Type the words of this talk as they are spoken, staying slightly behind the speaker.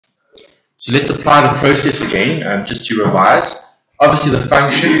So let's apply the process again, just to revise. Obviously the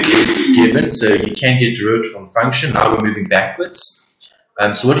function is given, so you can get derivative from the function. Now we're moving backwards.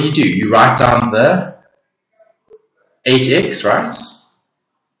 So what do? You write down the 8x, right?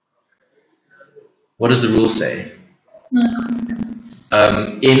 What does the rule say?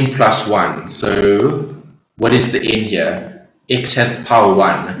 N plus 1. So what is the n here? X has the power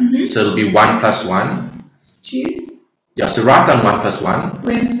 1. So it'll be 1 plus 1. 2. Yeah, so write down 1 plus 1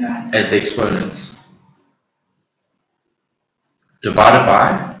 Where is that? as the exponents. Divided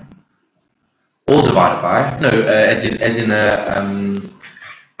by, all divided by, no, as in a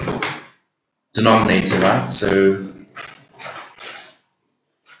denominator, right? So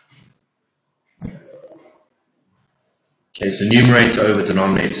okay, so numerator over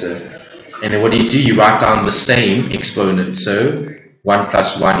denominator, and then what do? You write down the same exponent, so 1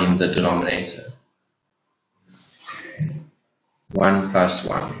 plus 1 in the denominator. 1 plus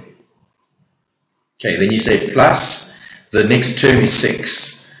 1. Okay, then you say plus. The next term is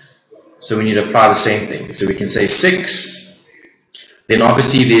 6. So we need to apply the same thing. So we can say 6. Then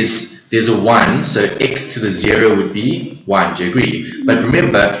obviously there's a 1. So x to the 0 would be 1. Do you agree? But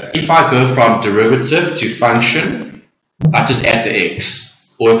remember, if I go from derivative to function, I just add the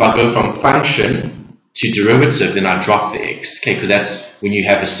x. Or if I go from function to derivative, then I drop the x. Okay, because that's when you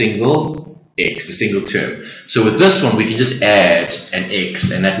have a single x, a single term. So with this one, we can just add an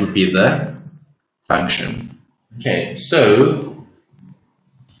x, and that would be the function. Okay, so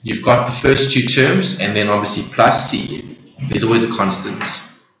you've got the first two terms, and then obviously plus c. There's always a constant.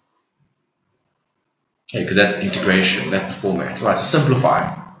 Okay, because that's integration. That's the format. All right, so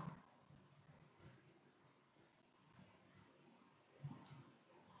simplify.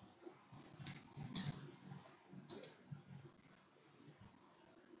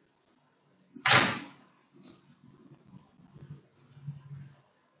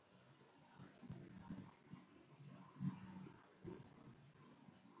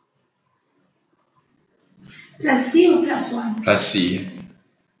 Plus c or plus 1? Plus c,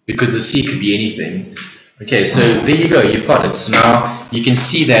 because the c could be anything. Okay, so there you go, you've got it. So now you can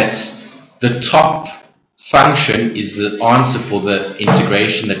see that the top function is the answer for the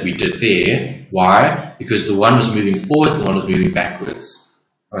integration that we did there. Why? Because the one was moving forwards, the one was moving backwards.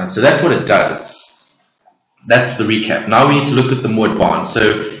 All right, so that's what it does. That's the recap. Now we need to look at the more advanced.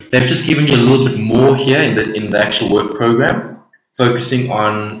 So they've just given you a little bit more here in the actual work program, focusing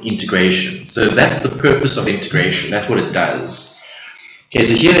on integration. So that's the purpose of integration. That's what it does. Okay,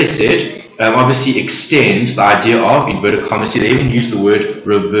 so here they said, obviously extend the idea of, inverted commas, they even use the word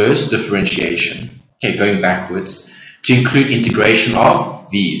reverse differentiation. Okay, going backwards, to include integration of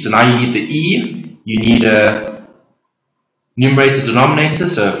these. So now you need the e, you need a numerator denominator,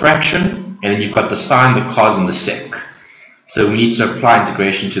 so a fraction, and then you've got the sine, the cos, and the sec. So we need to apply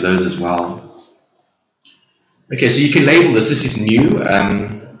integration to those as well. Okay, so you can label this. This is new,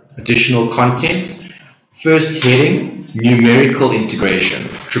 additional content. First heading, numerical integration,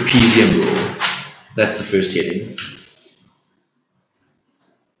 trapezium rule. That's the first heading.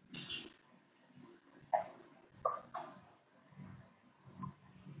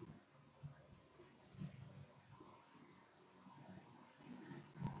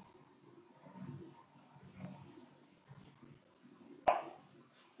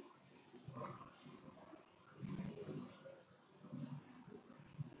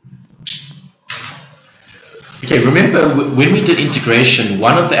 Okay, remember when we did integration,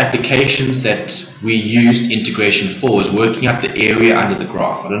 one of the applications that we used integration for was working out the area under the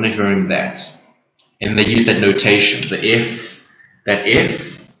graph. I don't know if you remember that. And they used that notation, the f, that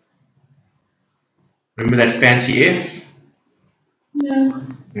f. Remember that fancy f? No.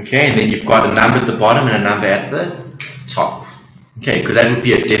 Okay, and then you've got a number at the bottom and a number at the top. Okay, because that would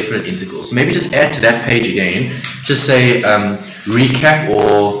be a definite integral. So maybe just add to that page again. Just say recap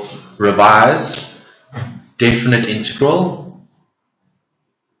or revise. Definite integral.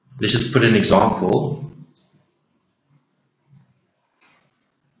 Let's just put an example.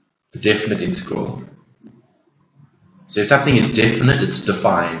 The definite integral. So if something is definite, it's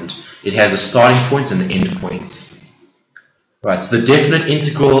defined. It has a starting point and an end point. Right, so the definite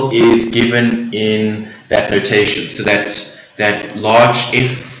integral is given in that notation. So that large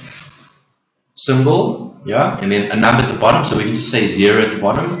F symbol, yeah, and then a number at the bottom. So we can just say 0 at the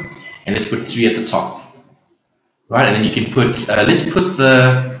bottom, and let's put 3 at the top. Right, and then you can put, let's put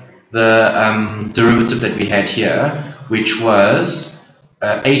the derivative that we had here, which was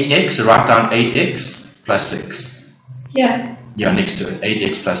 8x, so write down 8x plus 6. Yeah. Yeah, next to it,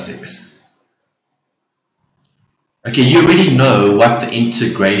 8x plus 6. Okay, you already know what the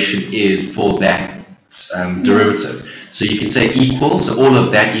integration is for that derivative. So you can say equals, so all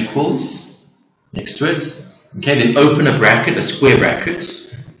of that equals next to it. Okay, then open a bracket, a square bracket.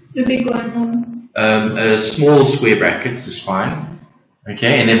 The big one. A small square bracket is fine.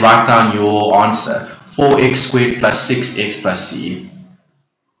 Okay, and then write down your answer. 4x squared plus 6x plus c.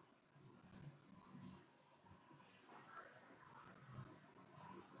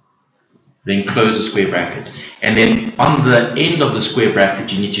 Then close the square bracket. And then on the end of the square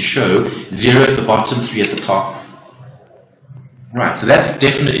bracket, you need to show 0 at the bottom, 3 at the top. Right, so that's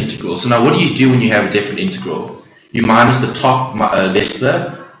definite integral. So now what do you do when you have a definite integral? You minus the top less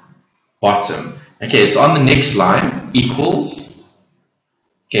the bottom. Okay, so on the next line, equals.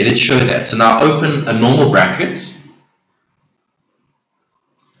 Okay, let's show that. So now open a normal bracket.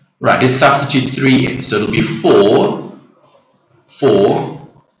 Right, let's substitute 3 in. So it'll be 4,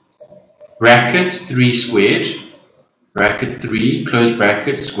 bracket 3 squared, bracket 3, close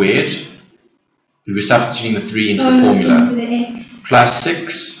bracket, squared. We'll be substituting the 3 into the formula. Into the x. Plus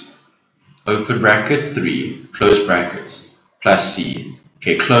 6, open bracket, 3, close bracket, plus c.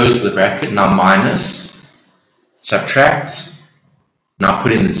 Okay, close the bracket, now minus, subtract, now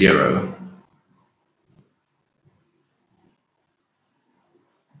put in the 0.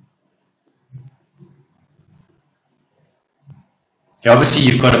 Okay, obviously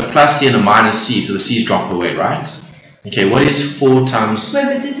you've got a plus c and a minus c, so the c's drop away, right? Okay, what is 4 times... Wait,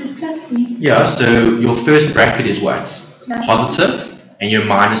 but this is plus c. Yeah, so your first bracket is what? Plus. Positive, and you're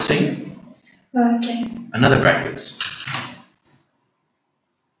minusing Okay. another bracket.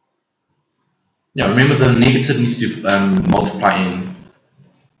 Yeah, remember the negative needs to multiply in.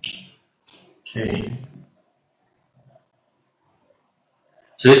 Okay.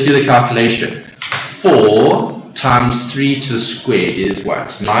 So let's do the calculation. 4 times 3 to the squared is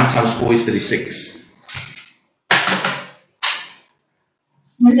what? 9 times 4 is 36.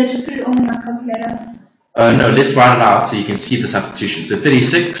 Was I just put it all in my calculator? No, let's write it out so you can see the substitution. So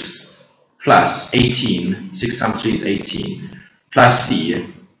 36 plus 18, 6 times 3 is 18, plus c,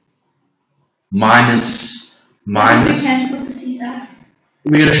 minus, How do we cancel the c's out?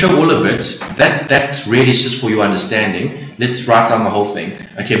 we're going to show all of it. That really is just for your understanding. Let's write down the whole thing.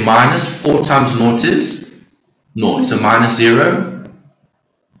 Okay, minus 4 times 0 is 0, so minus 0.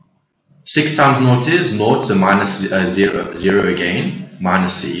 6 times 0 is 0, so minus 0 again,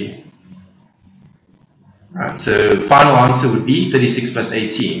 minus c. Right, so final answer would be 36 plus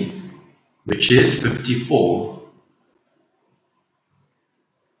 18, which is 54.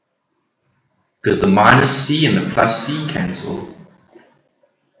 Because the minus c and the plus c cancel.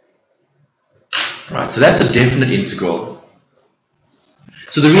 Right, so that's a definite integral.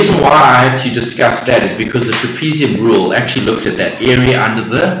 So the reason why I had to discuss that is because the trapezium rule actually looks at that area under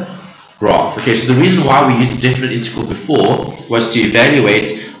the graph. Okay, so the reason why we used a definite integral before was to evaluate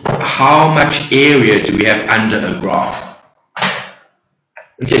how much area do we have under a graph.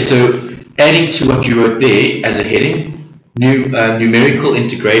 Okay, so adding to what you wrote there as a heading, numerical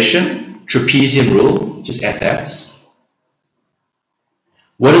integration, trapezium rule, just add that.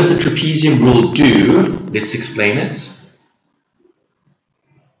 What does the trapezium rule do? Let's explain it.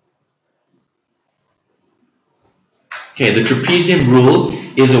 Okay, the trapezium rule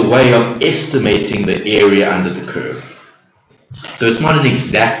is a way of estimating the area under the curve. So it's not an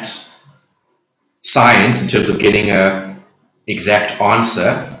exact science in terms of getting an exact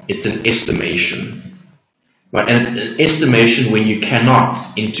answer, it's an estimation. Right? And it's an estimation when you cannot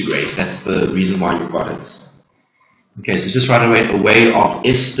integrate. That's the reason why you've got it. Okay, so just write away a way of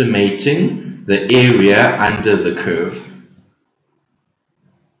estimating the area under the curve.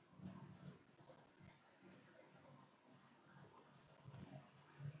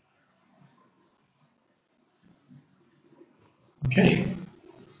 Okay.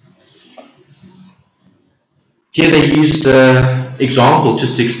 Here they used the example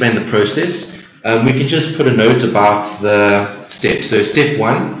just to explain the process. We can just put a note about the steps. So step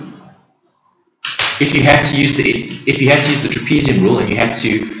 1, if you had to use the trapezium rule and you had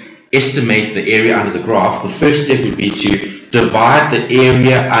to estimate the area under the graph, the first step would be to divide the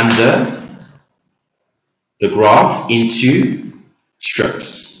area under the graph into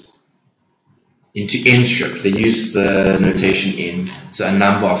strips, into n strips. They use the notation n, so a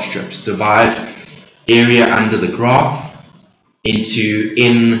number of strips. Divide area under the graph into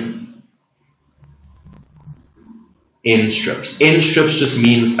n strips. N strips just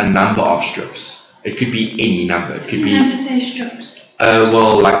means a number of strips. It could be any number. It could be. How to say strips?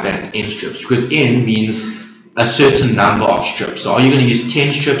 Well, like that, n strips, because n means a certain number of strips. So are you going to use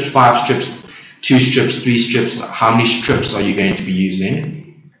 10 strips, 5 strips, 2 strips, 3 strips? How many strips are you going to be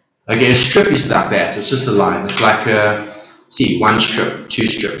using? Okay, a strip is like that. It's just a line. It's like see, 1 strip, 2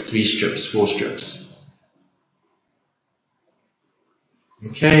 strips, 3 strips, 4 strips.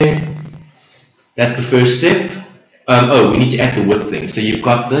 Okay. That's the first step. Oh, we need to add the width thing. So you've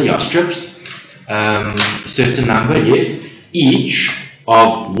got the strips, certain number, yes, each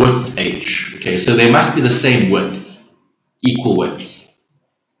of width h. Okay, so they must be the same width, equal width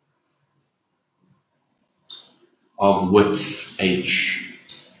of width h.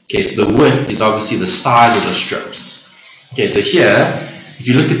 Okay, so the width is obviously the size of the strips. Okay, so here, if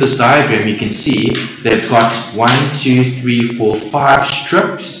you look at this diagram, you can see they've got 1, 2, 3, 4, 5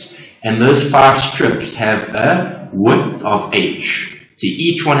 strips, and those 5 strips have a width of h. See,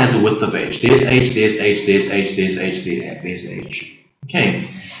 each one has a width of h. There's h, there's h, there's h, there's h, there's h. Okay,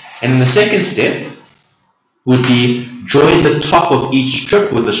 and then the second step would be join the top of each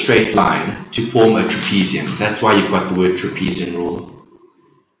strip with a straight line to form a trapezium. That's why you've got the word trapezium rule.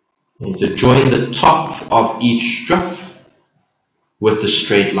 And so join the top of each strip with the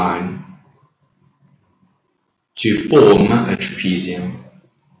straight line to form a trapezium.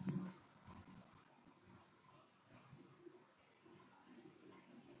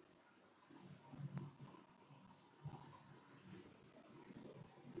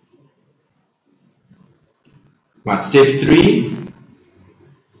 Right, step 3.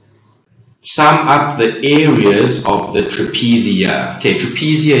 Sum up the areas of the trapezia. Okay,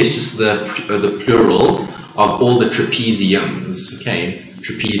 trapezia is just the plural of all the trapeziums. Okay,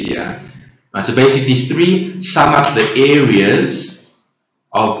 trapezia. Right, so basically 3, sum up the areas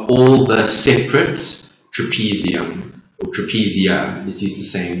of all the separate trapezium or trapezia. This is the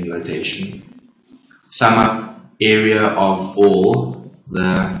same notation. Sum up area of all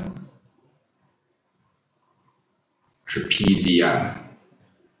the trapezia.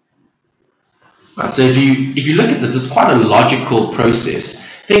 Right, so if you look at this, it's quite a logical process.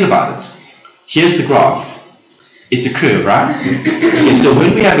 Think about it. Here's the graph. It's a curve, right? Okay, so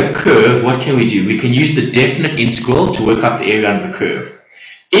when we have a curve, what can we do? We can use the definite integral to work out the area under the curve.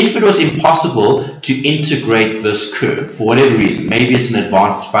 If it was impossible to integrate this curve, for whatever reason, maybe it's an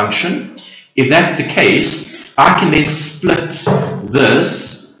advanced function, if that's the case, I can then split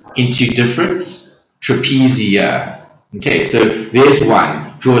this into different trapezia. Okay, so there's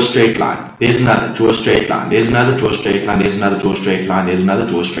one, draw a straight line. There's another, draw a straight line. There's another, draw a straight line. There's another, draw a straight line. There's another,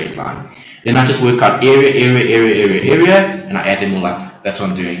 draw a straight line. Then I just work out area, and I add them all up. That's what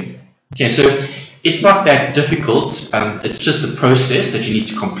I'm doing. Okay, so it's not that difficult. It's just a process that you need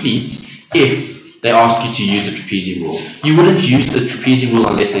to complete if they ask you to use the trapezium rule. You wouldn't use the trapezium rule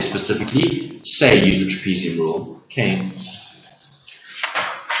unless they specifically say use the trapezium rule. Okay.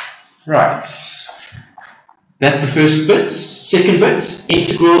 Right. That's the first bit. Second bit,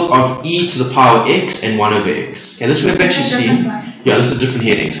 integrals of e to the power x and 1 over x. Okay, this we've actually seen. Yeah, this is a different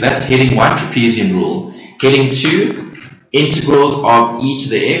heading. So that's heading 1, trapezium rule. Heading 2, integrals of e to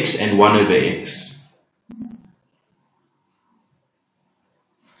the x and 1 over x.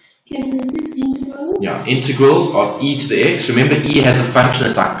 Okay, so this is integrals? Yeah, integrals of e to the x. Remember, e has a function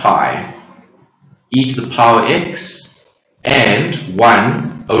that's like pi. E to the power x and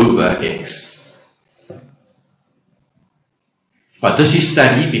 1 over x. But this you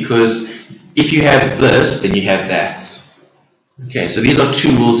study because if you have this, then you have that. Okay, so these are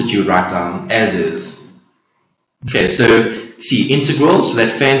 2 rules that you would write down as is. Okay, so see, integral, so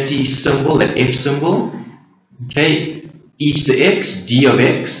that fancy symbol, that f symbol. Okay, e to the x, d of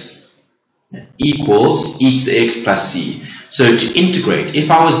x equals e to the x plus c. So to integrate,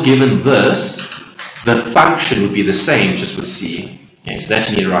 if I was given this, the function would be the same just with c. Okay, so that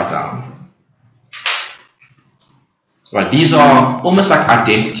you need to write down. Right, these are almost like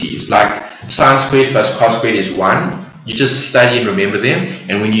identities, like sine squared plus cos squared is 1. You just study and remember them,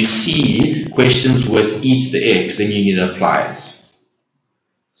 and when you see questions with e to the x, then you need to apply it.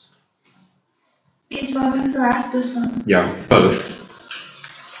 Okay, so I have to write this one. Yeah, both.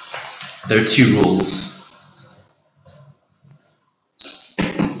 There are 2 rules.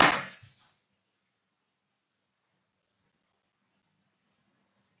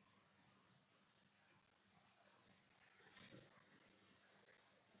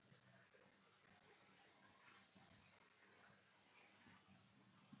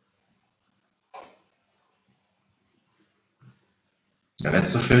 Now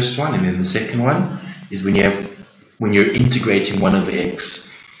that's the first one, and then the second one is when you're integrating 1 over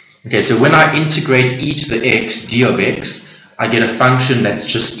x. Okay, so when I integrate e to the x, d of x, I get a function that's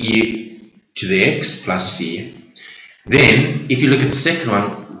just e to the x plus c. Then, if you look at the second one,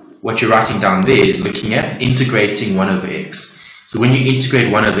 what you're writing down there is looking at integrating 1 over x. So when you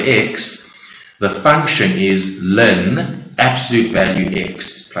integrate 1 over x, the function is ln absolute value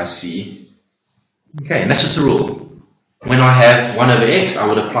x plus c. Okay, and that's just a rule. When I have 1 over x, I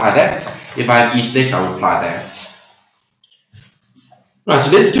would apply that. If I have e to the x, I would apply that. Right,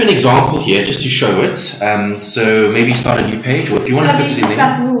 so let's do an example here just to show it. So maybe start a new page, or if you want to put it in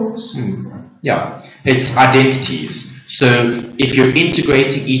there. Rules. Yeah, it's identities. So if you're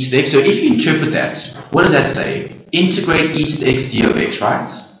integrating e to the x, so if you interpret that, what does that say? Integrate e to the x d of x, right?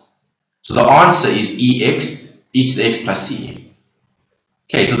 So the answer is ex, e to the x plus c.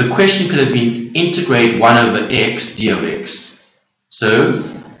 Okay, so the question could have been integrate 1 over x d of x. So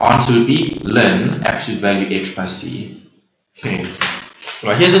answer would be ln absolute value x plus c. Okay.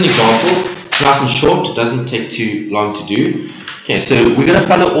 Right, here's an example. It's nice and short, it doesn't take too long to do. Okay, so we're going to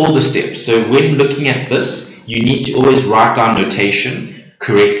follow all the steps. So when looking at this, you need to always write down notation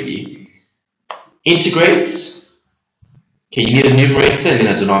correctly. Integrate. Okay, you need a numerator and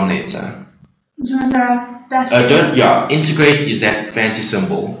then a denominator. Integrate is that fancy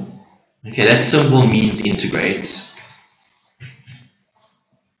symbol. Okay, that symbol means integrate.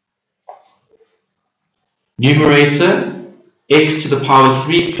 Numerator, x to the power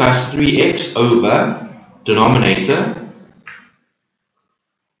 3 plus 3x over denominator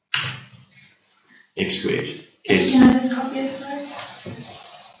x squared. Okay, can I just copy it, sorry?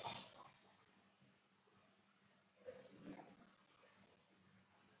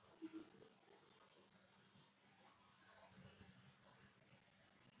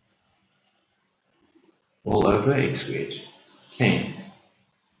 all over x squared. Okay.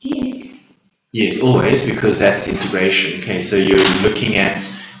 Dx. Yes, always, because that's integration. Okay, so you're looking at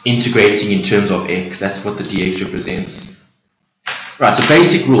integrating in terms of x. That's what the dx represents. Right, so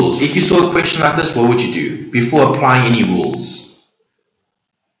basic rules. If you saw a question like this, what would you do before applying any rules?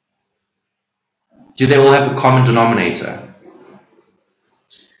 Do they all have a common denominator?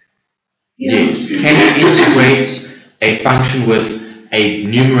 Yeah. Yes. Can you integrate a function with a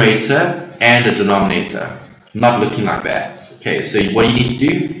numerator and a denominator? Not looking like that. Okay, so what do you need to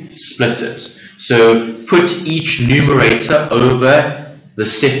do? Split it. So put each numerator over the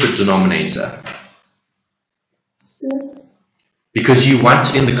separate denominator. Split. Because you want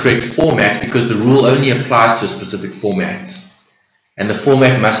it in the correct format, because the rule only applies to a specific format. And the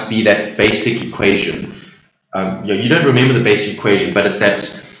format must be that basic equation. You don't remember the basic equation, but it's that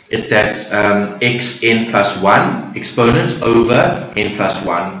xn plus 1 exponent over n plus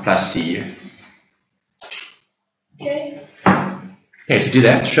 1 plus c. Okay. Okay, so do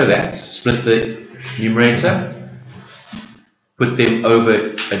that, show that. Split the numerator, put them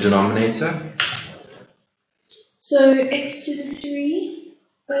over a denominator. So x to the 3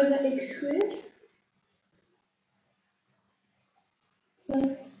 over x squared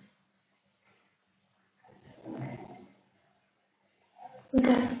plus.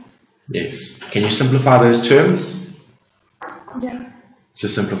 Okay. Yes. Can you simplify those terms? Yeah. So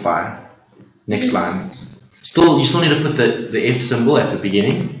simplify. Next line. You still need to put the F symbol at the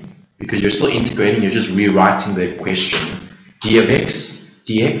beginning, because you're still integrating, you're just rewriting the question. D of x,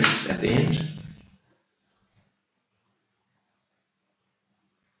 dx at the end.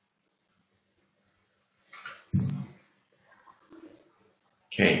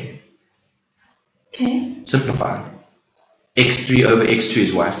 Okay. Okay. Simplify. x3 over x2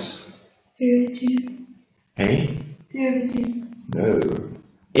 is what? 3 over 2. Okay. 3 over 2. No.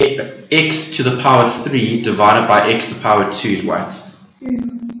 X to the power 3 divided by x to the power 2 is what? 0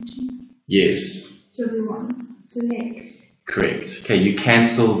 minus 2. Yes. So the 1. So the x. Correct. Okay, you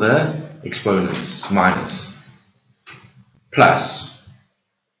cancel the exponents. Minus. Plus.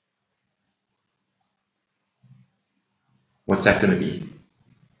 What's that going to be?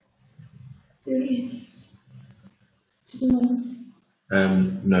 3x. To the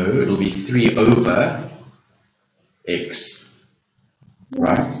 1. No, it'll be 3 over x.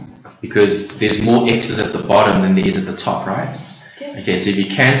 Right? Because there's more x's at the bottom than there is at the top, right? Okay, so if you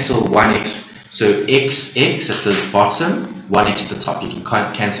cancel 1x, so x at the bottom, 1x at the top, you can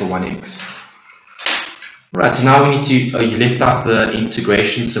cancel 1x. Right, so now we need to, you left out the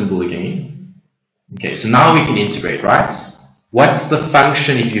integration symbol again. Okay, so now we can integrate, right? What's the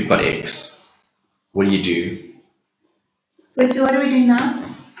function if you've got x? What do you do? Wait, so what are we doing now?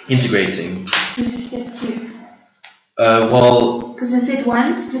 Integrating. This is step 2. Well... Because I said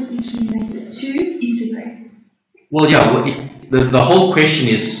 1, split each numerator. 2, integrate. Well, yeah, the whole question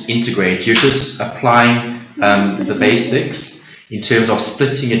is integrate. You're just applying the basics in terms of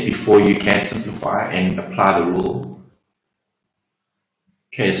splitting it before you can simplify and apply the rule.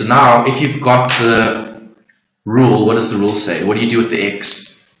 Okay, so now if you've got the rule, what does the rule say? What do you do with the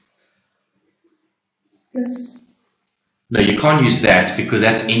x? This. No, you can't use that, because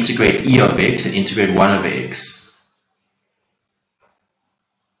that's integrate e of x and integrate 1 over x.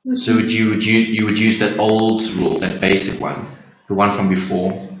 So you would use that old rule, that basic one, the one from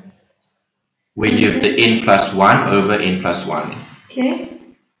before, where you have the n plus 1 over n plus 1. Okay.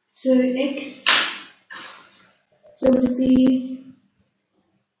 So x. So would it be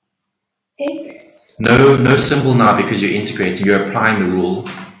x? No symbol now because you're integrating. You're applying the rule.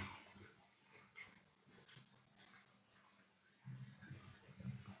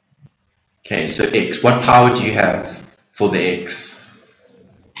 Okay, so x. What power do you have for the x?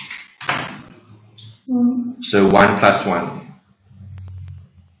 1. So 1 plus 1.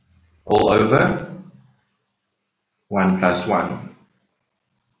 All over 1 plus 1.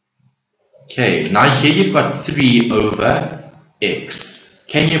 Okay, now here you've got 3 over x.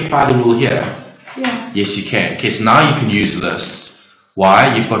 Can you apply the rule here? Yeah. Yes, you can. Okay, so now you can use this.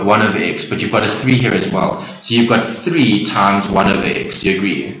 Why? You've got 1 over x, but you've got a 3 here as well. So you've got 3 times 1 over x. Do you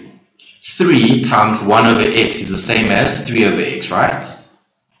agree? 3 times 1 over x is the same as 3 over x, right?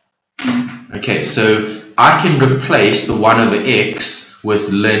 Okay, so I can replace the 1 over x with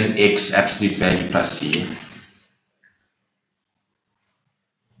ln x absolute value plus c.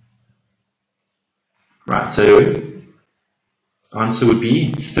 Right, so answer would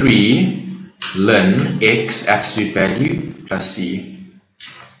be 3 ln x absolute value plus c.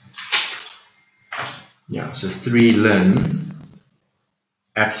 Yeah, so 3 ln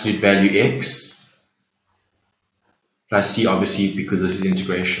absolute value x plus c, obviously because this is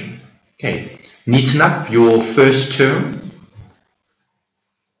integration. Okay, neaten up your first term,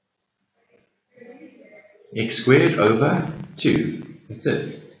 x squared over 2, that's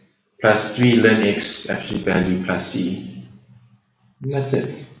it, plus 3 ln x absolute value plus c, and that's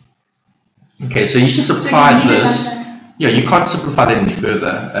it. Okay, so you just applied this. Yeah, you can't simplify that any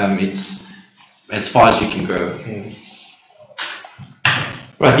further. It's as far as you can go. Okay.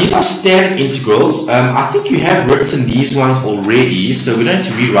 Right, these are standard integrals. I think you have written these ones already, so we don't need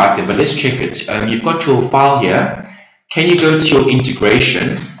to rewrite them, but let's check it. You've got your file here. Can you go to your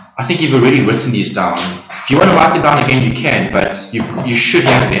integration? I think you've already written these down. If you want to write them down again, you can, but you should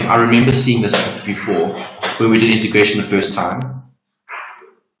have them. I remember seeing this before, when we did integration the first time.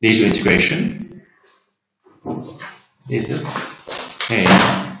 There's your integration. There's it. Okay.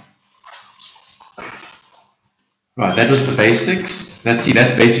 Right, that was the basics. Let's see,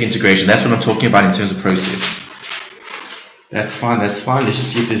 that's basic integration. That's what I'm talking about in terms of process. That's fine, that's fine. Let's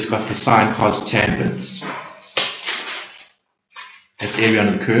just see if there's got the sine, cos, tangents. That's area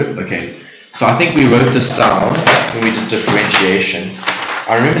under the curve. Okay. So I think we wrote this down when we did differentiation.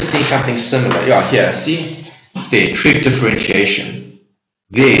 I remember seeing something similar. Yeah, here, see? There, trig differentiation.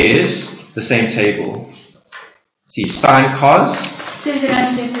 There's the same table. See, sine, cos. So is it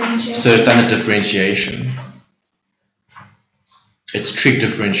under differentiation? So it's under differentiation. It's trig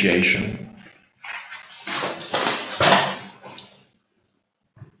differentiation.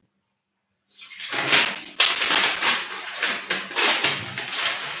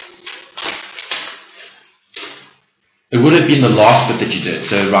 It would have been the last bit that you did,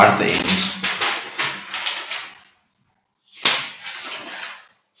 so right at the end.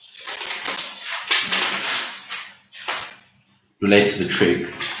 Related to the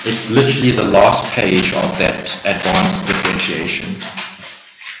trig. It's literally the last page of that advanced differentiation.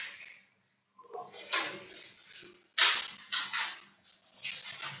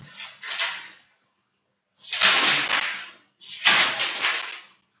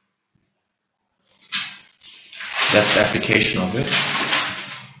 That's the application of it.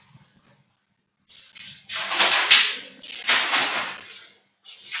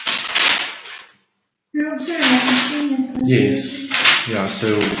 Yes. Yeah, so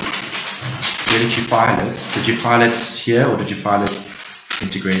where did you file it? Did you file it here or did you file it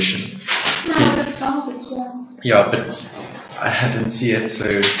integration? No, I filed it here. Yeah, but I didn't see it, so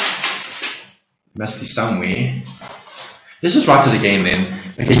it must be somewhere. Let's just write it again then.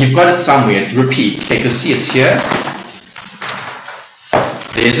 Okay, you've got it somewhere. It's repeat. Okay, because see it's here.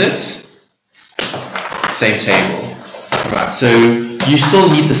 There's it. Same table. Right, so you still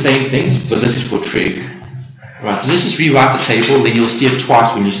need the same things, but this is for trig. Right, so let's just rewrite the table, then you'll see it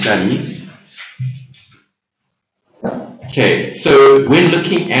twice when you study. Okay, so when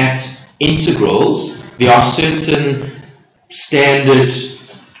looking at integrals, there are certain standard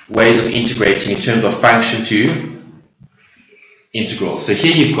ways of integrating in terms of function to integral. So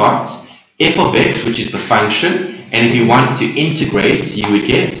here you've got f of x, which is the function, and if you wanted to integrate, you would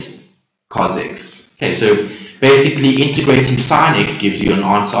get cos x. Okay, so basically integrating sine x gives you an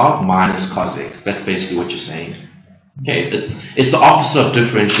answer of minus cos x. That's basically what you're saying. Okay, it's the opposite of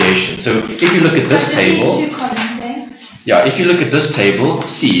differentiation. So if you look at this table, two columns, eh? yeah, if you look at this table,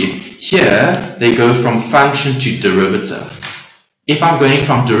 see, here they go from function to derivative. If I'm going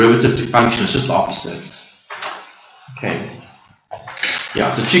from derivative to function, it's just the opposite. Okay. Yeah,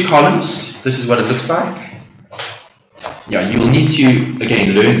 so two columns, this is what it looks like. Yeah, you will need to,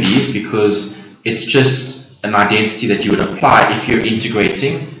 again, learn these because it's just an identity that you would apply if you're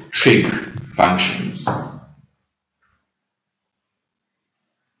integrating trig functions.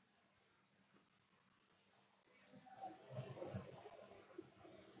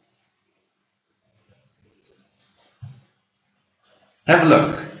 Have a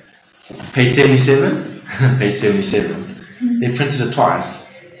look. Page 77, page 77. They printed it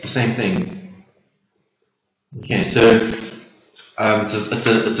twice. It's the same thing. Okay, so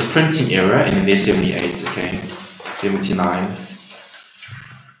it's a printing error, and then there's 78. Okay, 79.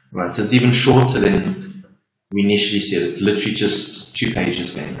 Right, so it's even shorter than we initially said. It's literally just 2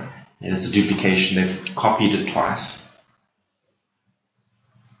 pages then. And it's a duplication. They've copied it twice.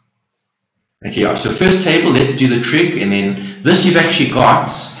 Okay, yeah, so first table, let's do the trig, and then this you've actually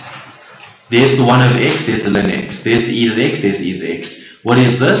got. There's the 1 over x, there's the ln x, there's the e to the x, there's the e to the x. What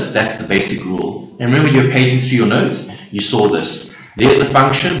is this? That's the basic rule. And remember, you're paging through your notes, you saw this. There's the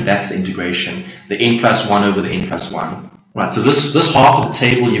function, that's the integration. The n plus 1 over the n plus 1. Right, so this half of the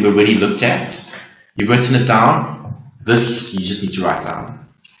table you've already looked at. You've written it down. This you just need to write down.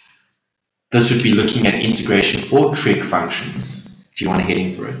 This would be looking at integration for trig functions, if you want a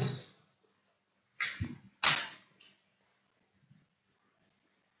heading for it.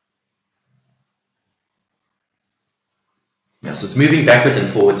 Yeah, so it's moving backwards and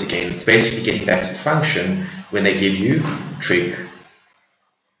forwards again. It's basically getting back to the function when they give you trig.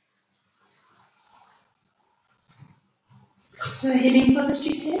 So a heading for this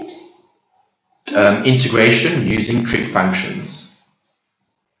you said? Integration using trig functions.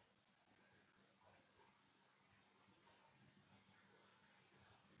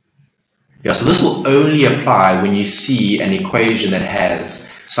 Yeah, so this will only apply when you see an equation that has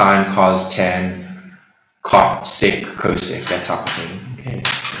sine, cos, tan, cot, sec, cosec, that type of thing. Okay.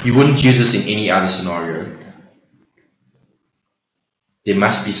 You wouldn't use this in any other scenario. There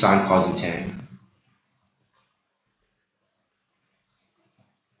must be sine, cos, and tan.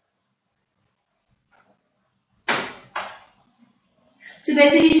 So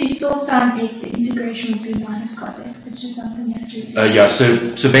basically, if you saw sine x, the integration would be minus cos x. It's just something you have to. Yeah.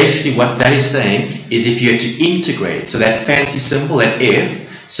 So basically, what that is saying is if you had to integrate, so that fancy symbol, that f.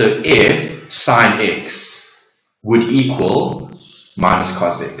 So f sine x would equal minus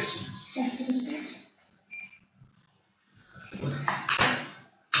cos x. That's what it said.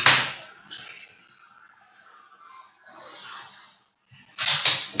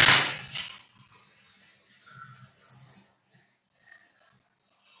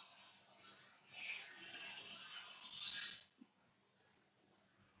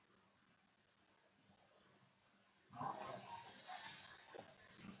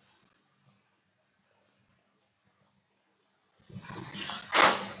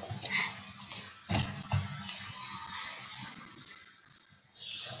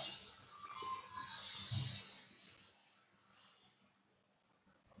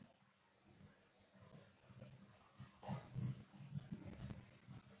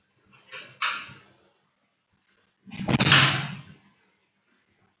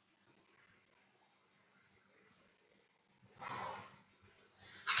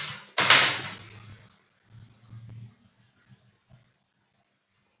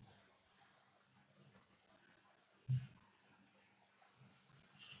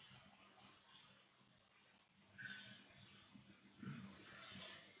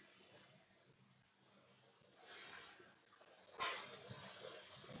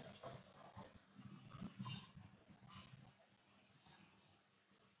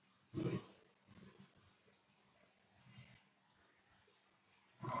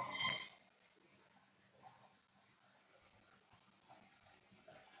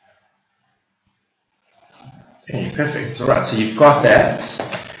 Okay, perfect. All right, so you've got that.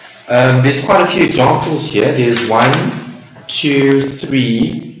 There's quite a few examples here. There's 1, 2,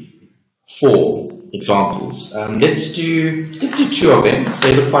 3, 4 examples. Let's do 2 of them.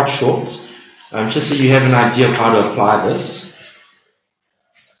 They look quite short. Just so you have an idea of how to apply this.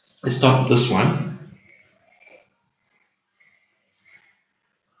 Let's start with this one.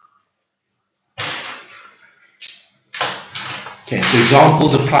 Okay, so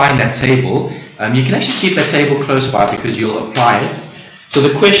examples applying that table. You can actually keep that table close by because you'll apply it. So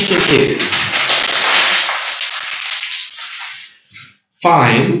the question is,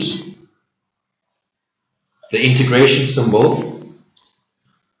 find the integration symbol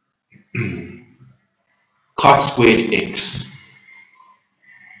cot squared x.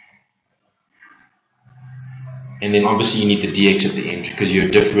 And then obviously you need the dx at the end because you're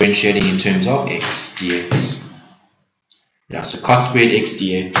differentiating in terms of x, dx. Yeah, so cot squared x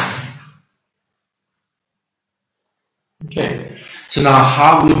dx. Okay. So now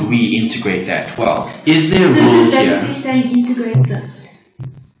how would we integrate that? Well, is there a rule here? here? Basically saying integrate this.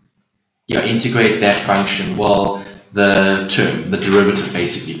 Yeah, integrate that function. Well, the term, the derivative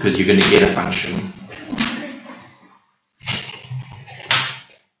basically, because you're going to get a function.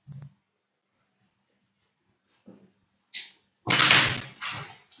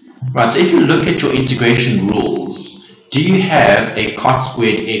 Right, so if you look at your integration rules, do you have a cot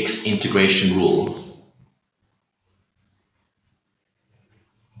squared x integration rule?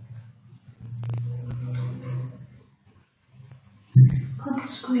 Cot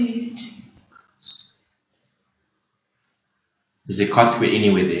squared. Is there cot squared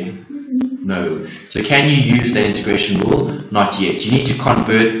anywhere there? No. So can you use that integration rule? Not yet. You need to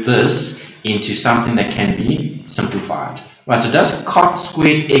convert this into something that can be simplified. Right, so does cot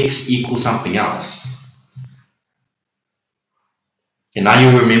squared x equal something else? Okay, now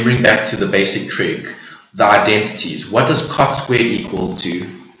you're remembering back to the basic trick, the identities. What does cot squared equal to?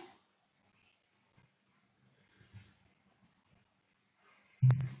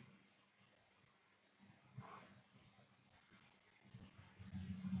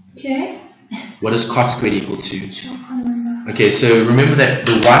 Okay. What does cot squared equal to? Okay, so remember that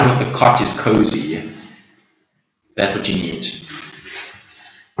the one with the cot is cozy. That's what you need.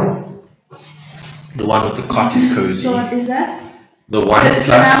 The one with the cot is cozy. So what is that? The one so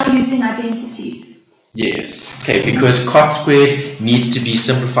plus. Now we're using identities. Yes. Okay, because cot squared needs to be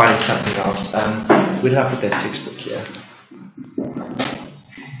simplified in something else. Where did I put that textbook here?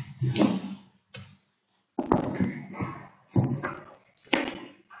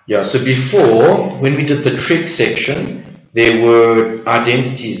 Yeah, so before, when we did the trick section, there were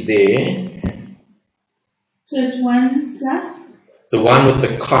identities there. So it's 1 plus? The one with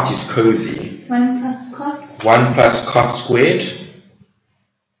the cot is cozy. 1 plus cot? 1 plus cot squared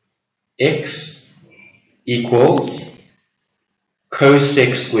x equals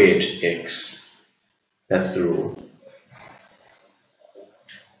cosec squared x. That's the rule.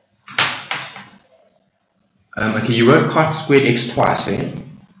 Okay, you wrote cot squared x twice, eh?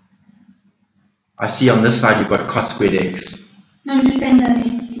 I see on this side you've got cot squared x. No, I'm just saying the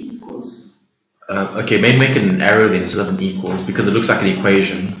identity equals. Okay, maybe make it an arrow then instead of an equals because it looks like an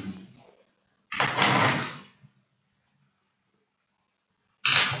equation.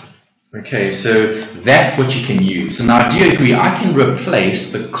 Okay, so that's what you can use. So now do you agree I can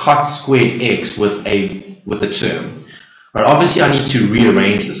replace the cot squared x with a term? Right, obviously I need to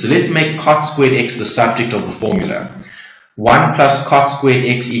rearrange this. So let's make cot squared x the subject of the formula. 1 plus cot squared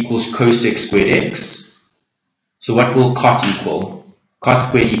x equals cosec squared x. So what will cot equal? Cot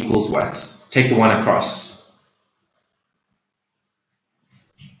squared equals what? Take the 1 across.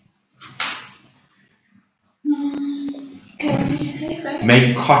 Okay, what did you say? Sorry?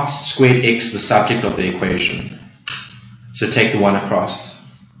 Make cot squared x the subject of the equation. So take the 1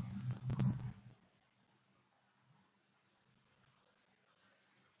 across.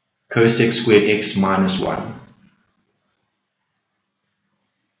 Cosec squared x minus 1.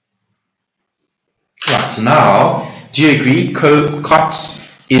 Right, so now, do you agree cot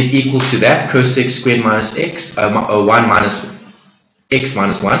is equal to that, cosec squared minus x, 1 minus x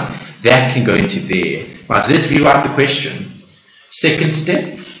minus 1, that can go into there. Right, so let's rewrite the question. Second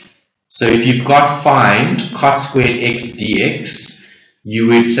step, so if you've got find cot squared x dx, you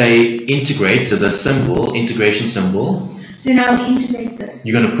would say integrate, so the symbol, integration symbol. So now we integrate this.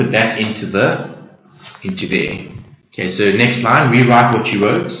 You're going to put that into there. Okay, so next line, rewrite what you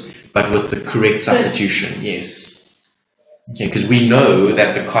wrote, but with the correct substitution. Yes. Okay, because we know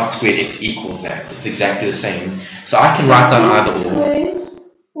that the cot squared x equals that. It's exactly the same. So I can write down either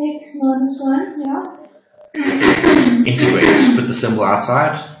or. X minus 1, yeah. Integrate, put the symbol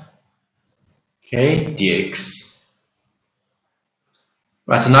outside. Okay, dx.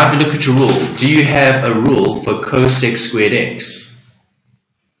 Right, so now if you look at your rule, do you have a rule for cosec squared x?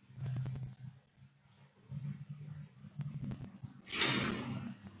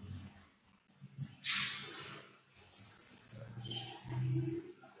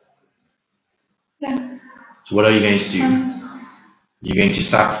 Yeah. So what are you going to do? You're going to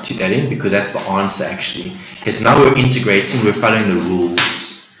substitute that in because that's the answer actually. Okay, so now we're integrating, we're following the rules.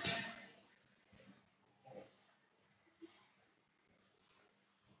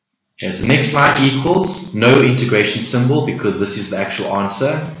 Okay, so next line equals, no integration symbol because this is the actual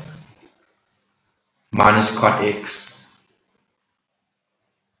answer, minus cot x.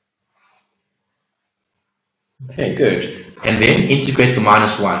 Okay, good. And then integrate the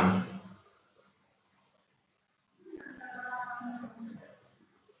minus 1.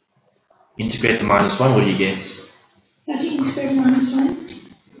 Integrate the minus 1, what do you get? How do you integrate minus 1?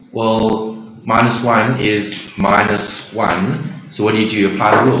 Well, minus 1 is minus 1. So what do? You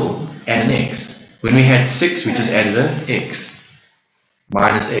apply the rule. Add an x. When we had 6, we just added an x.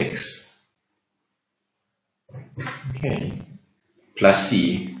 Minus x. Okay. Plus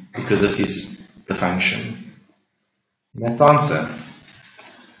c, because this is the function. And that's the answer.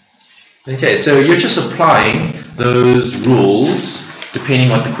 Okay, so you're just applying those rules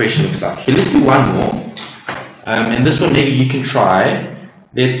depending on what the question looks like. Okay, let's do one more. And this one maybe you can try.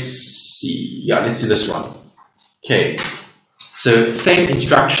 Let's see. Yeah, let's do this one. Okay. So same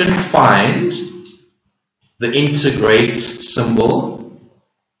instruction, find the integrate symbol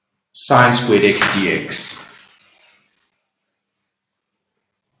sine squared x dx.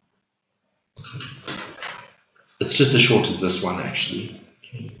 It's just as short as this one actually.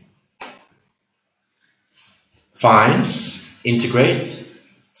 Okay. Find integrate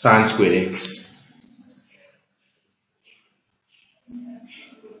sine squared x.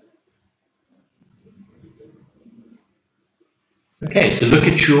 Okay, so look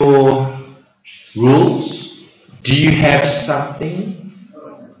at your rules. Do you have something?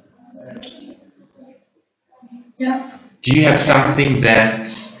 Yeah. Do you have something that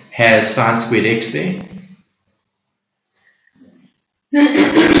has sine squared x there?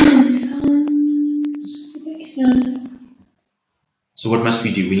 So what must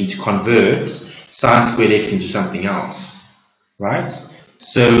we do? We need to convert sine squared x into something else, right?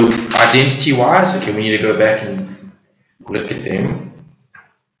 So identity wise, okay, we need to go back and look at them.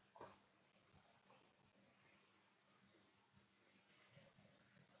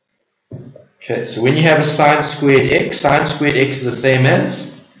 Okay, so when you have a sine squared x is the same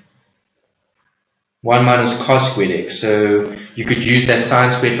as 1 minus cos squared x. So you could use that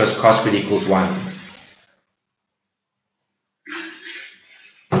sine squared plus cos squared equals 1.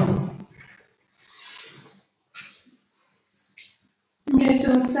 Okay,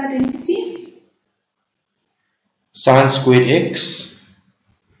 so what's the identity? Sine squared x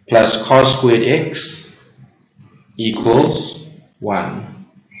plus cos squared x equals 1.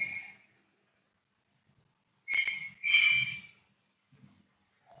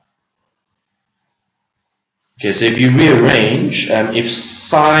 Okay, so if you rearrange, if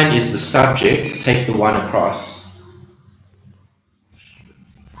sine is the subject, take the 1 across.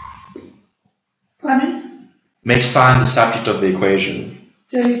 Pardon? Make sine the subject of the equation.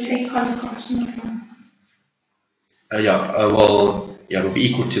 So you take cos across, not 1. Well, it'll be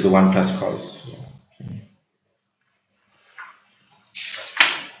equal to the 1 plus cos.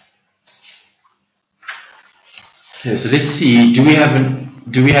 Okay, so let's see. Do we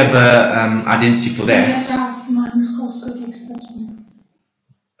have a identity for that? Minus cos squared x plus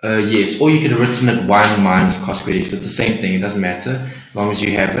 1. Yes, or you could have written it 1 minus cos squared x. It's the same thing. It doesn't matter as long as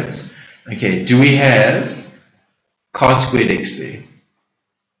you have it. Okay. Do we have cos squared x there?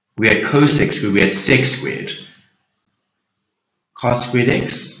 We had cos x squared. We had sec squared. Cos squared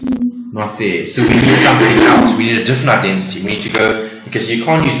x, not there. So we need something else. We need a different identity. We need to go, because you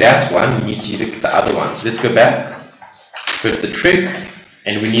can't use that one, you need to look at the other one. So let's go back, go to the trig,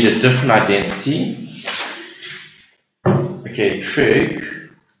 and we need a different identity. Okay, trig,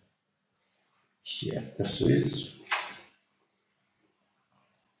 here, this is.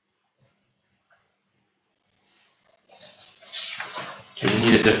 Okay, we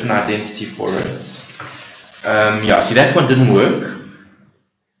need a different identity for it. Yeah, see that one didn't work.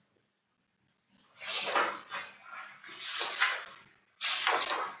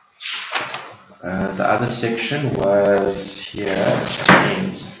 The other section was here at the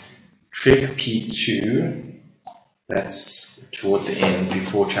end. Trig P2, that's toward the end,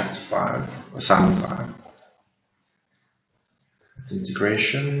 before chapter 5, or assignment 5. It's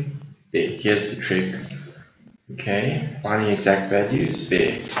integration. There, here's the trig. Okay, finding exact values,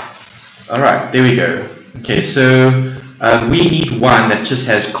 there. Alright, there we go. Okay, so we need one that just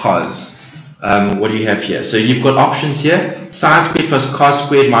has cos. What do you have here? So you've got options here. Sine squared plus cos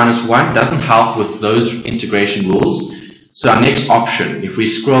squared minus 1 doesn't help with those integration rules. So our next option, if we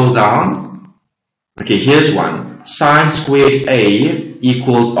scroll down, okay, here's one. Sine squared a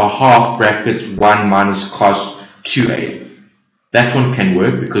equals a half brackets 1 minus cos 2a. That one can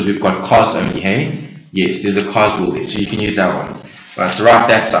work because we've got cos only, hey? Yes, there's a cos rule there, so you can use that one. Right, so write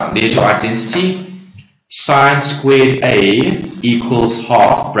that down. There's your identity. Sine squared a equals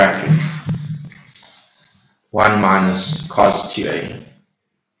half brackets 1 minus cos 2a.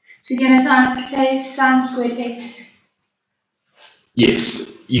 So you're going to say sine squared x?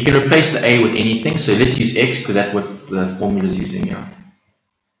 Yes, you can replace the a with anything, so let's use x because that's what the formula is using here.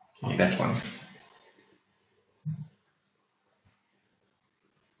 Okay, that one.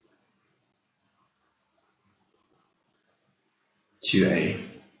 To a.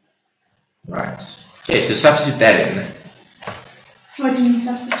 Right. Okay, so substitute that in. What do you mean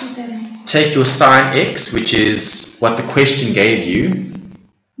substitute that in? Take your sine x, which is what the question gave you,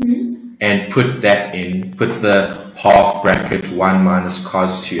 and put that in. Put the half bracket 1 minus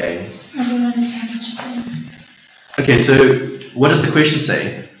cos 2a. I don't understand what you're saying. Okay, so what did the question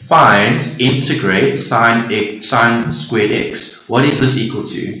say? Find, integrate sine squared x. What is this equal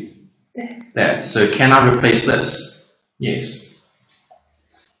to? That. So can I replace this? Yes.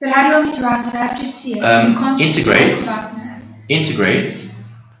 But how do you want me to write it? I have to see it. Integrate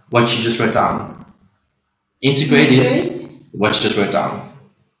what you just wrote down. Integrate is what you just wrote down.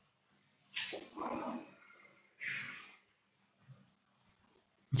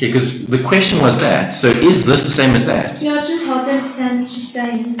 Okay, because the question was that. So is this the same as that? Yeah, it's just hard to understand what you're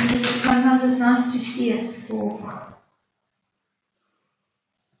saying because sometimes it's nice to see it.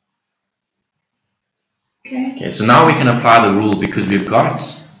 Okay, so now we can apply the rule because we've got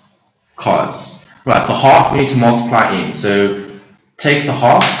cos. Right, the half we need to multiply in. So take the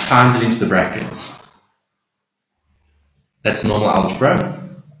half, times it into the brackets. That's normal algebra.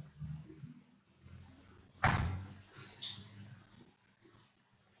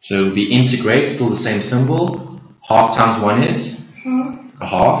 So it will be integrate, still the same symbol. Half times 1 is? A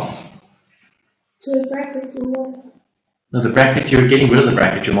half. So the bracket is what? No, the bracket, you're getting rid of the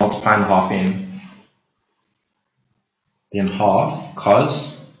bracket, you're multiplying the half in. Then half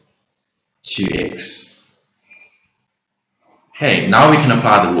cos 2x. Okay, now we can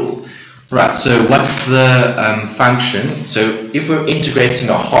apply the rule. Right, so what's the function? So if we're integrating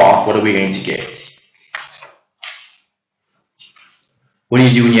a half, what are we going to get? What do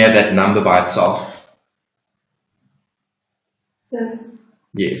you do when you have that number by itself? This.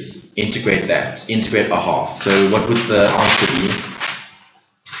 Yes, integrate that. Integrate a half. So what would the answer be?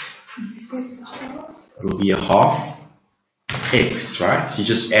 Integrate a half. It will be a half x, right? You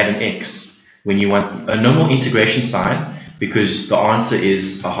just add an x when you want a normal integration sign because the answer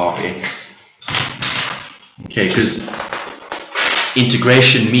is a half x. Okay, because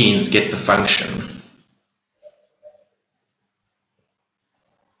integration means get the function.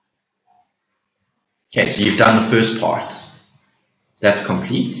 Okay, so you've done the first part. That's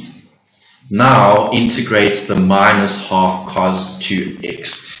complete. Now integrate the minus half cos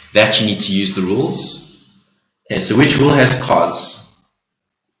 2x. That you need to use the rules. Okay, so which rule has cos?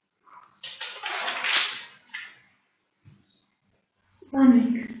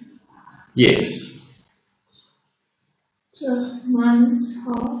 Sin x. Yes. So minus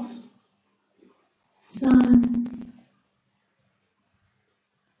half sin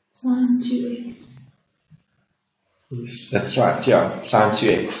 2x. Yes, that's right, yeah, sin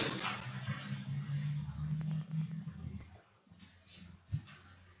 2x.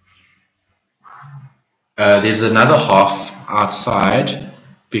 There's another half outside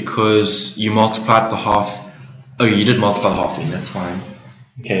because you multiplied the half. Oh, you did multiply the half in, that's fine.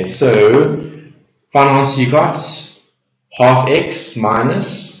 Okay, so final answer you got half x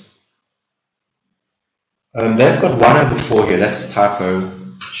minus. They've got 1 over 4 here, that's a typo.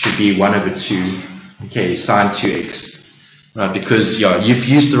 Should be 1 over 2. Okay, sin 2x. Right, because yeah, you've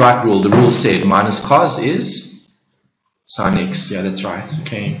used the right rule. The rule said minus cos is sin x. Yeah, that's right.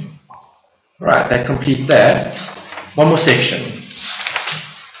 Okay. Right, that completes that. One more section.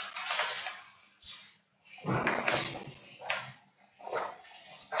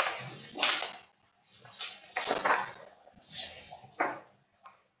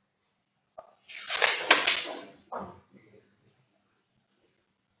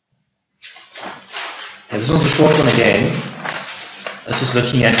 This one's a short one again. This is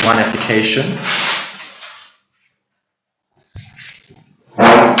looking at one application.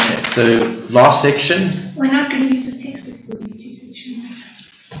 Okay, so last section. We're not going to use the textbook for these two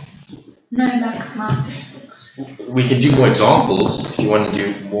sections. No, like my textbooks. We can do more examples if you want to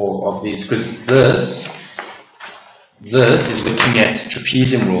do more of these, because this is looking at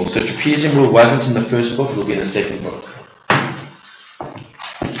trapezium rule. So trapezium rule wasn't in the first book, it will be in the second book.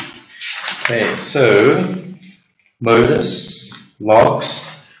 Okay, so modus,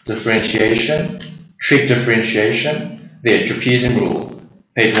 logs, differentiation, trig differentiation, there, trapezium rule,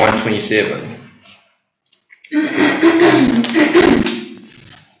 page 127.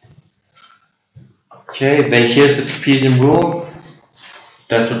 Okay, then here's the trapezium rule.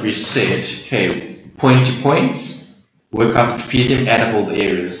 That's what we said. Okay, point to point, work out the trapezium, add up all the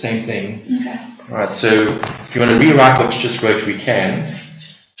areas, same thing. Okay. Alright, so if you want to rewrite what you just wrote, we can.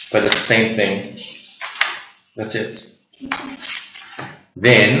 But it's the same thing. That's it.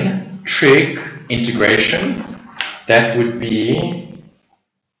 Then trig integration. That would be,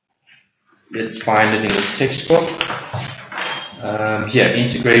 let's find it in this textbook. Here,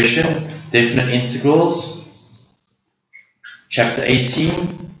 integration Definite integrals, chapter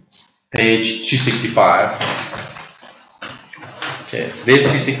 18, page 265. Okay, so there's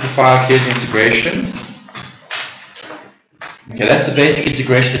 265, here's integration. Okay, that's the basic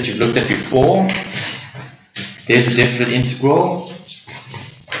integration that you've looked at before. There's the definite integral.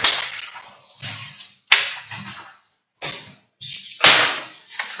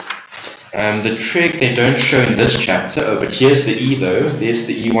 The trig they don't show in this chapter. Oh, but here's the E though. There's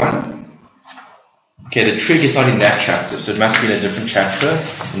the E1. Okay, the trig is not in that chapter, so it must be in a different chapter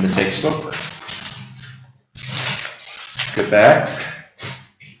in the textbook. Let's go back.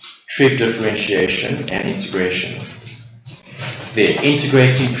 Trig differentiation and integration. There,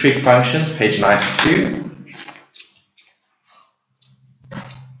 integrating trig functions, page 92.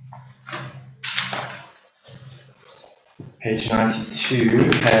 Page 92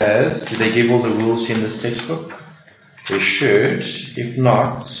 has, did they give all the rules in this textbook? They should, if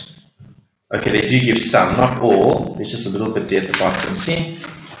not, okay, they do give some, not all, there's just a little bit there at the bottom. See?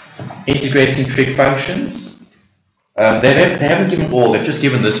 Integrating trig functions. They haven't given all, they've just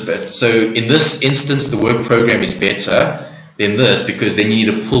given this bit. So in this instance, the work program is better than this because then you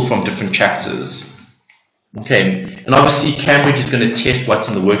need to pull from different chapters. Okay, and obviously Cambridge is going to test what's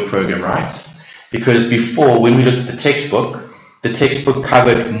in the work program, right? Because before, when we looked at the textbook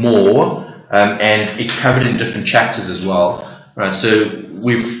covered more, and it covered in different chapters as well. Right, so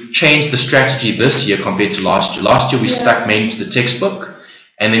we've changed the strategy this year compared to last year. Last year we stuck mainly to the textbook,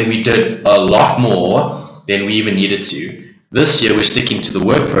 and then we did a lot more than we even needed to. This year we're sticking to the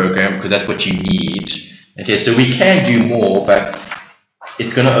work program because that's what you need. Okay, so we can do more, but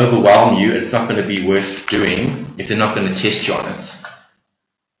it's going to overwhelm you. It's not going to be worth doing if they're not going to test you on it.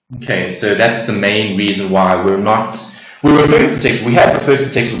 Okay, so that's the main reason why we're referring to the textbook. We have referred to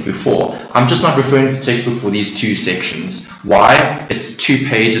the textbook before. I'm just not referring to the textbook for these two sections. Why? It's 2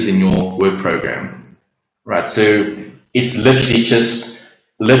 pages in your work program. Right, so it's literally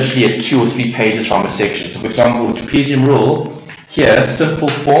at 2 or 3 pages from a section. So for example, the trapezium rule, here, simple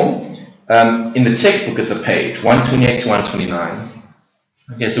form, in the textbook it's a page, 128 to 129.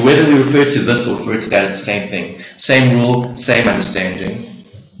 Okay, so whether we refer to this or refer to that, it's the same thing. Same rule, same understanding.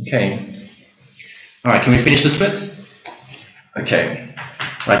 Okay. Alright, can we finish this bit? Okay.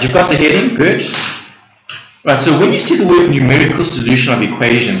 Right, you've got the heading, good. Right, so when you see the word numerical solution of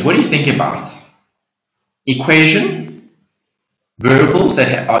equations, what do you think about? Equation, variables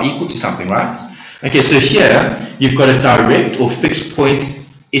that are equal to something, right? Okay, so here you've got a direct or fixed point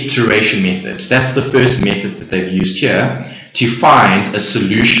iteration method. That's the first method that they've used here to find a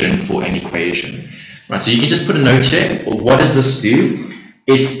solution for an equation. Right, so you can just put a note here. Well, what does this do?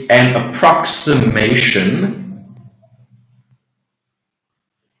 It's an approximation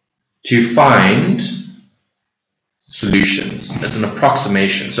to find solutions. That's an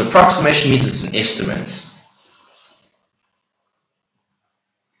approximation. So approximation means it's an estimate.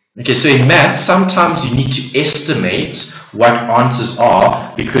 Okay, so in maths, sometimes you need to estimate what answers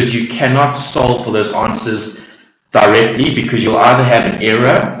are because you cannot solve for those answers directly because you'll either have an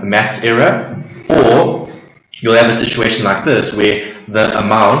error, a maths error, or you'll have a situation like this where the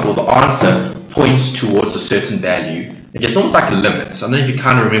amount or the answer points towards a certain value. Okay, it's almost like a limit. I don't know if you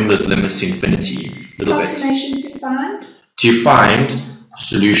kind of remember those limits to infinity a little bit. Approximation to find? To find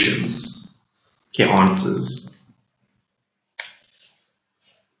solutions. Okay, answers.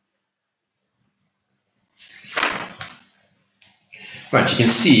 Right, you can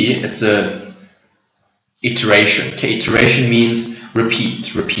see it's a iteration. Okay, iteration means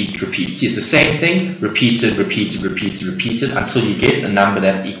repeat, repeat, repeat. See, it's the same thing, repeated, repeated, repeated, repeated, until you get a number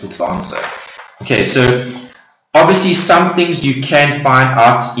that's equal to the answer. Okay, so obviously some things you can find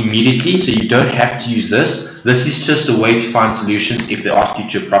out immediately, so you don't have to use this. This is just a way to find solutions if they ask you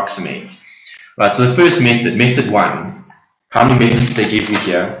to approximate. Right, so the first method, method 1. How many methods do they give you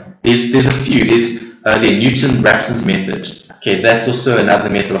here? There's a few. There's the Newton-Raphson's method. Okay, that's also another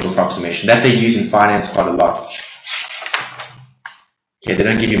method of approximation that they use in finance quite a lot. Okay, they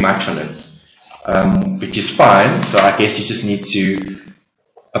don't give you much on it, which is fine. So I guess you just need to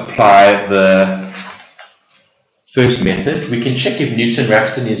apply the first method. We can check if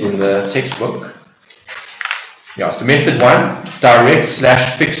Newton-Raphson is in the textbook. Yeah, so method 1, direct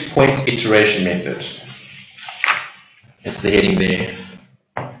 / fixed point iteration method. That's the heading there.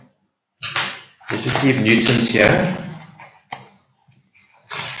 Let's just see if Newton's here.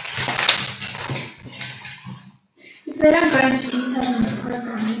 If they don't go into detail in the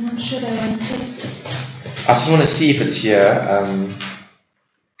program, I'm not sure they won't test it. I just want to see if it's here.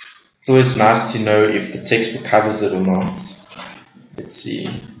 It's always nice to know if the textbook covers it or not. Let's see.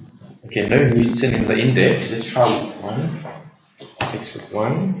 Okay, no Newton in the index. Let's try 1. Textbook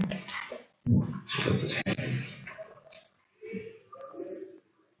 1. What does it have?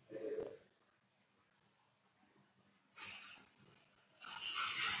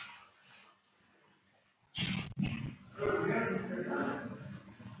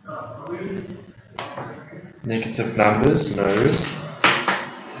 Negative numbers, no.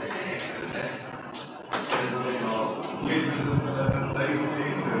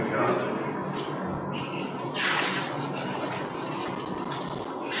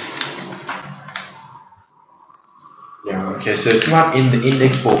 Yeah, okay, so it's not in the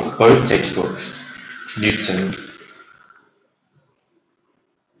index for both textbooks, Newton.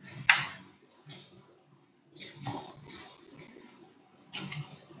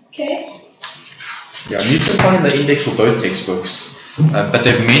 Okay. Yeah, Newton's not in the index for both textbooks, but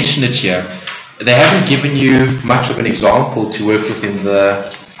they've mentioned it here. They haven't given you much of an example to work with in the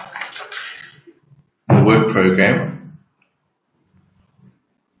work program.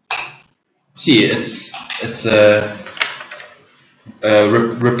 See, it's a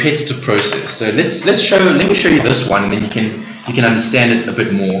repetitive process. So let me show you this one, and then you can understand it a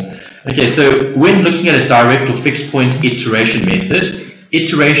bit more. Okay, so when looking at a direct or fixed point iteration method,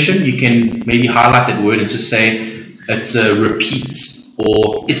 iteration, you can maybe highlight that word and just say it's a repeat,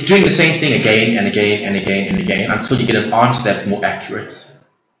 or it's doing the same thing again and again and again and again until you get an answer that's more accurate.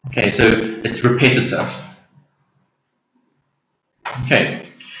 Okay, so it's repetitive. Okay,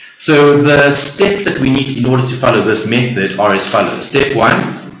 so the steps that we need in order to follow this method are as follows. Step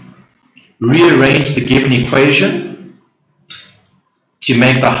 1, rearrange the given equation to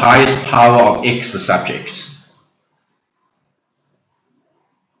make the highest power of x the subject.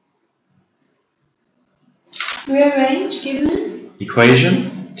 Rearrange given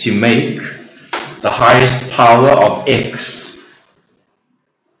equation to make the highest power of x.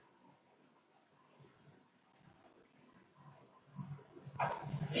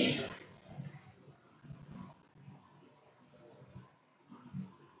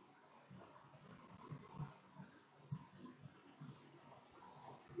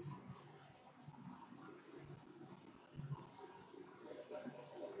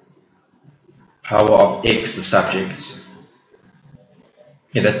 Power of x the subject.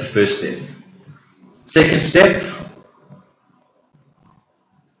 Okay, that's the first step. Second step,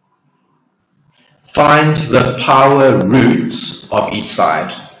 find the power root of each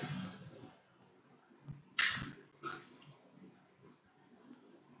side.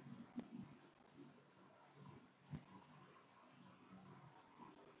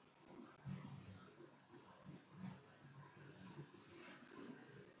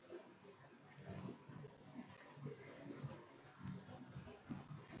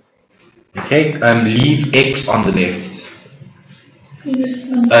 Okay, leave x on the left.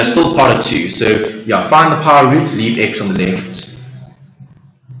 Still part of 2. So yeah, find the power root, leave x on the left.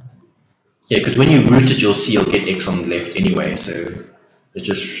 Yeah, because when you root it, you'll see you'll get x on the left anyway. So it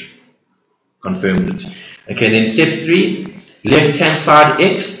just confirmed it. Okay, then step 3, left hand side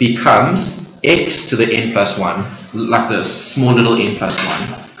x becomes x to the n plus 1, like the small little n plus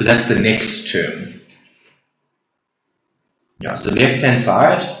 1, because that's the next term. Yeah, so left hand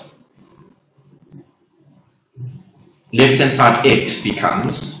side x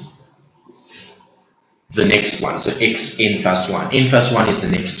becomes the next one, so x n plus 1. N plus 1 is the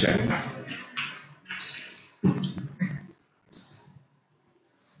next term.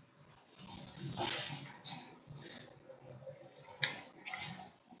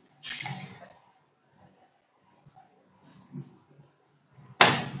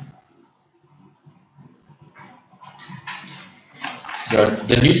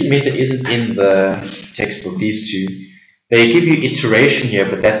 The Newton method isn't in the textbook, these two. They give you iteration here,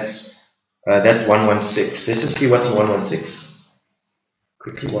 but that's 116. Let's just see what's in 116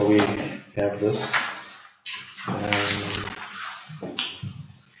 quickly while we have this.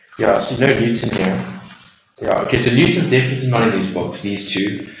 Yeah, so no Newton here. Yeah, okay, so Newton's definitely not in these books, these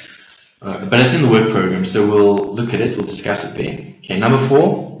two. But it's in the work program, so we'll look at it, we'll discuss it then. Okay, number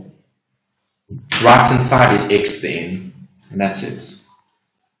 4, right hand side is x then, and that's it.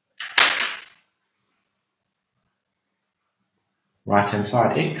 Right hand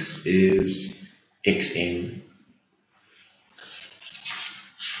side x is xn.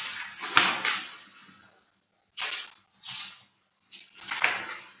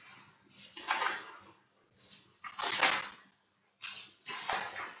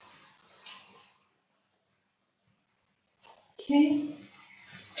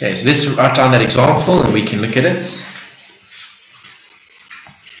 Okay, so let's write down that example and we can look at it.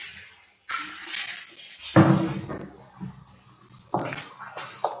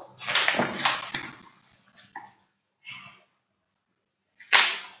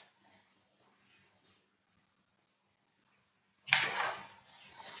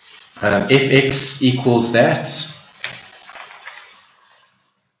 fx equals that.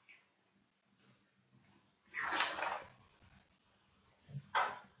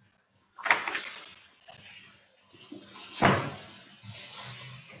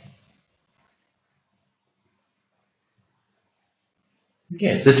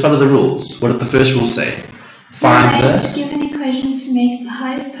 Okay, so let's follow the rules. What did the first rule say? Find the... Give an equation to make the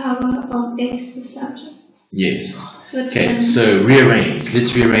highest power of x the subject. Yes. So okay, so rearrange.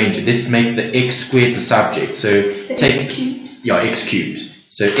 Let's rearrange it. Let's make the x squared the subject. So the take... x cubed. Yeah, x cubed.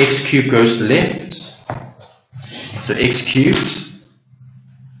 So x cubed goes to the left. So x cubed.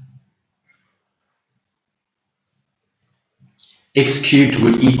 X cubed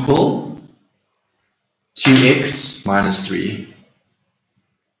would equal 2x minus 3.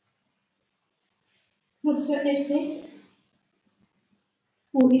 What's your fx?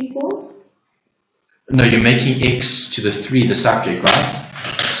 Will equal? No, you're making x to the 3 the subject, right?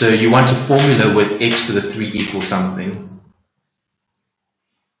 So you want a formula with x to the 3 equals something.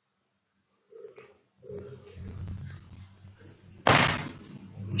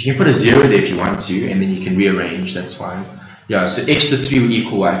 You can put a 0 there if you want to, and then you can rearrange, that's fine. Yeah, so x to the 3 would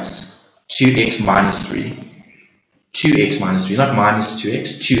equal what? 2x minus 3. 2x minus 3, not minus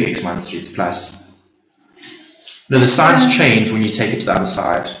 2x, 2x minus 3 is plus. No, the signs change when you take it to the other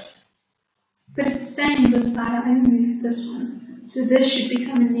side. But it's staying on this side, I removed this one. So this should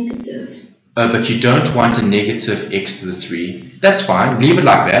become a negative. But you don't want a negative x to the 3. That's fine, leave it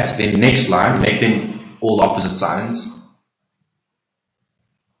like that. Then next line, make them all opposite signs.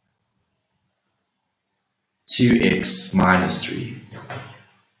 2x minus 3.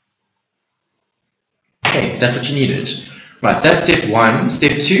 Okay, that's what you needed. Right, so that's step 1.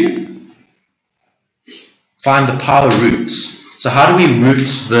 Step 2, find the power roots. So how do we root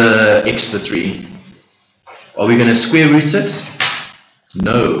the x to the 3? Are we going to square root it?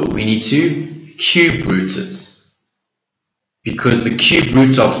 No, we need to cube root it. Because the cube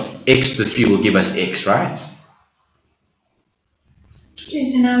root of x to the 3 will give us x, right? Okay,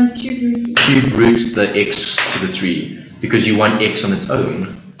 so now we cube root it. Cube root the x to the 3 because you want x on its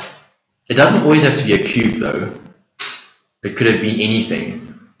own. It doesn't always have to be a cube though. It could have been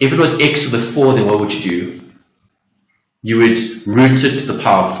anything. If it was x to the 4, then what would you do? You would root it to the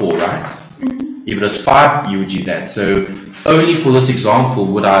power 4, right? Mm-hmm. If it was 5, you would do that. So only for this example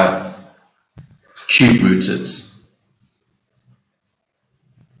would I cube root it.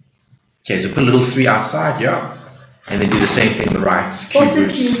 Okay, so put a little 3 outside, yeah. And then do the same thing on the right. Cube Also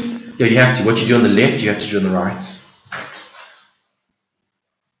root. cube. Yeah, you have to. What you do on the left, you have to do on the right.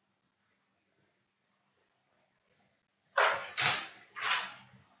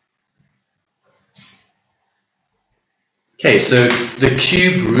 Okay, so the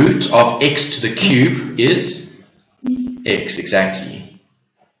cube root of x to the cube is x, exactly.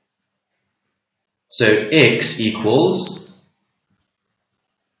 So x equals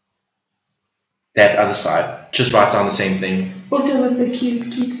that other side. Just write down the same thing. Also with the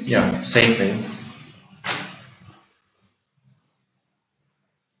cube, keep the cube. Yeah, same thing.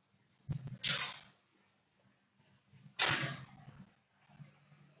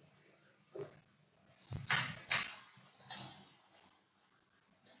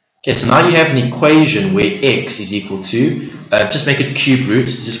 Okay, so now you have an equation where x is equal to, just make it cube root,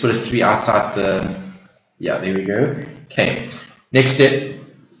 just put a 3 outside the, yeah, there we go. Okay, next step.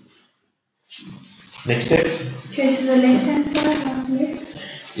 Next step. Okay, so the left hand side, right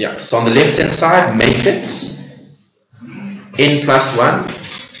left. Yeah, so on the left hand side, make it n plus 1.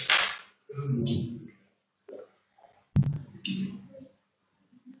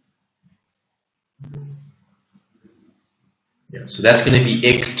 Yeah, so that's going to be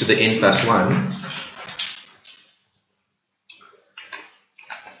x to the n plus 1.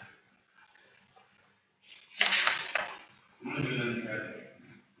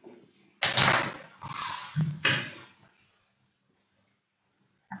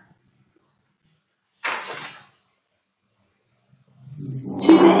 To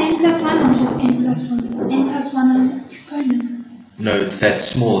the n plus 1 or just n plus 1? It's n plus 1 an exponent. No, it's that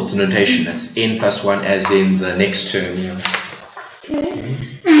small, it's a notation. That's n plus 1 as in the next term. Yeah. Okay.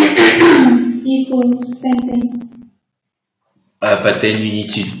 Equals same thing. But then you need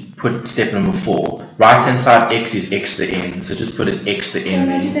to put step number 4. Right hand side x is x to the n, so just put an x to the n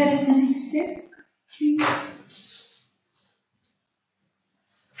So there. that is the next step.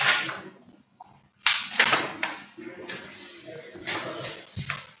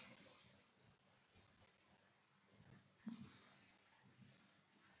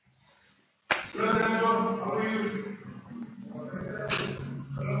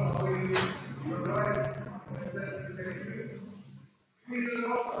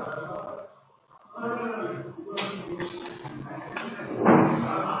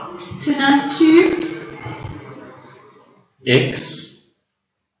 So now 2 x,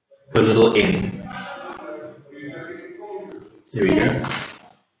 put a little n. There we go.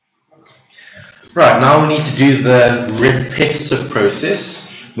 Right, now we need to do the repetitive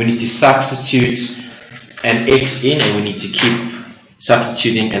process. We need to substitute an x in, and we need to keep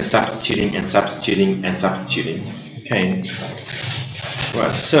substituting and substituting and substituting and substituting. Okay.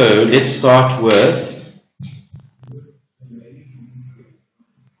 Right, so let's start with,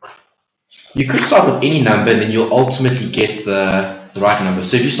 you could start with any number and then you'll ultimately get the right number.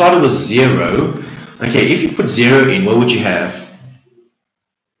 So if you started with 0, okay, if you put 0 in, what would you have?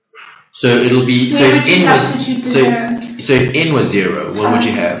 So it'll be, so if n was 0, what would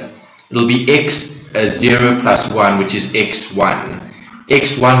you have? It'll be x 0 plus 1, which is x1.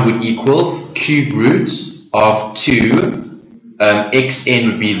 x1 would equal cube root of 2. Xn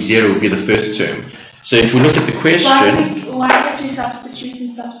would be 0, would be the first term. So if we look at the question, why have to substitute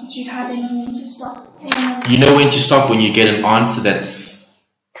and substitute? How do you know when to stop? You know when to stop when you get an answer that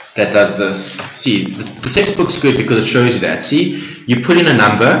does this. See, the textbook's good because it shows you that. See, you put in a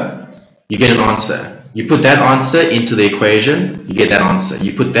number, you get an answer. You put that answer into the equation, you get that answer.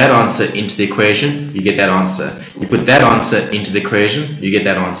 You put that answer into the equation, you get that answer. You put that answer into the equation, you get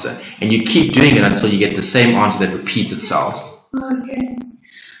that answer. And you keep doing it until you get the same answer that repeats itself. Okay.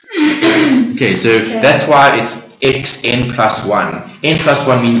 Okay, so that's why it's xn plus 1. N plus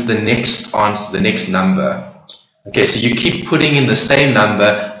 1 means the next answer, the next number. Okay, so you keep putting in the same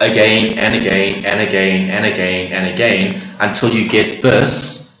number again and again and again and again and again until you get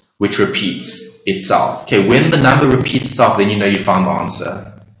this, which repeats itself. Okay, when the number repeats itself, then you know you found the answer.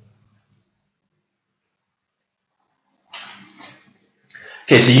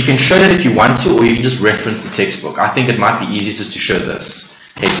 Okay, so you can show that if you want to, or you can just reference the textbook. I think it might be easier just to show this.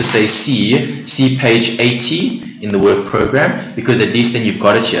 Okay, to say see page 80 in the work program, because at least then you've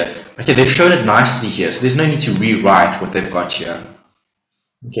got it here. Okay, they've shown it nicely here, so there's no need to rewrite what they've got here.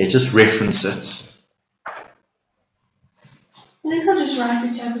 Okay, just reference it. I think I'll just write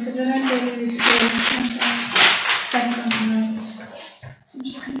it here because I don't really refer steps on the notes. So I'm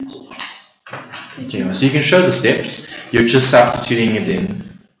just going to do that. Okay, so you can show the steps, you're just substituting it in.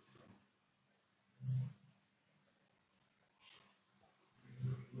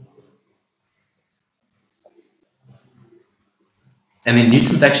 And then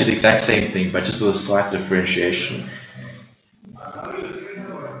Newton's actually the exact same thing, but just with a slight differentiation.